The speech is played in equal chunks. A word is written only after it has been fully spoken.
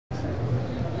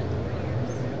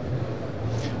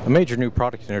A major new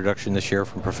product introduction this year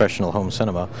from Professional Home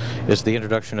Cinema is the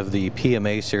introduction of the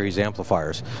PMA series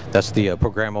amplifiers. That's the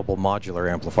programmable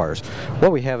modular amplifiers.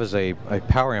 What we have is a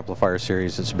power amplifier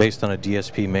series that's based on a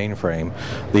DSP mainframe.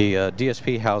 The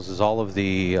DSP houses all of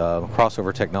the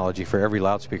crossover technology for every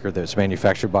loudspeaker that's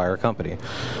manufactured by our company.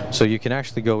 So you can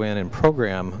actually go in and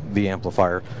program the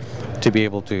amplifier to be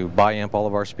able to bi-amp all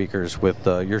of our speakers with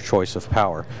your choice of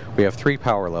power. We have 3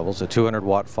 power levels, a 200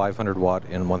 watt, 500 watt,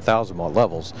 and 1000 watt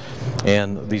levels.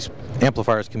 And these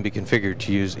amplifiers can be configured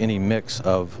to use any mix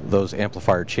of those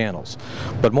amplifier channels.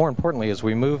 But more importantly, as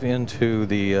we move into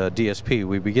the DSP,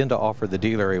 we begin to offer the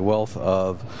dealer a wealth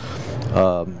of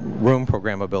room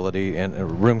programmability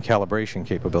and room calibration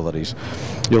capabilities.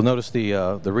 You'll notice the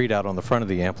readout on the front of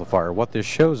the amplifier. What this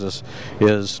shows us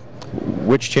is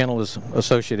which channel is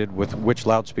associated with which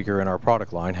loudspeaker in our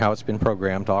product line, how it's been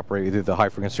programmed to operate either the high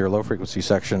frequency or low frequency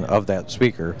section of that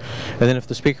speaker. And then if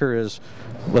the speaker is,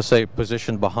 let's say,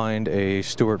 positioned behind a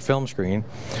Stewart film screen,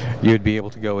 you'd be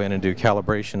able to go in and do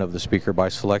calibration of the speaker by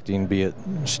selecting, be it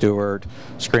Stewart,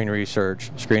 Screen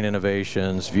Research, Screen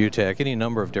Innovations, ViewTech, any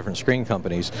number of different screen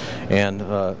companies, and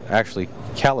actually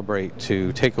calibrate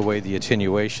to take away the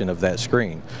attenuation of that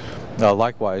screen.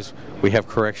 Likewise, we have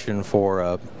correction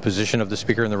for position of the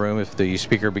speaker in the room if the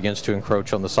speaker begins to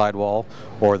encroach on the sidewall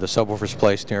or the subwoofer is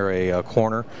placed near a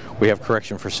corner. We have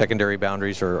correction for secondary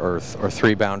boundaries or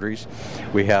 3 boundaries.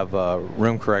 We have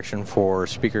room correction for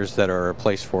speakers that are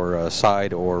placed for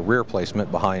side or rear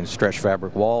placement behind stretch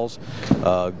fabric walls.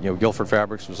 Guilford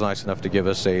Fabrics was nice enough to give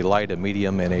us a light, a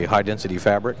medium, and a high density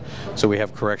fabric, so we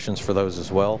have corrections for those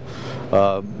as well.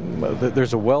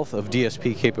 There's a wealth of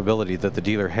DSP capability that the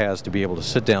dealer has to be able to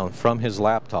sit down from his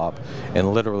laptop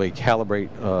and literally calibrate,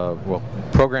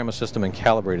 program a system and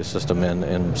calibrate a system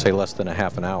in say less than a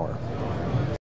half an hour.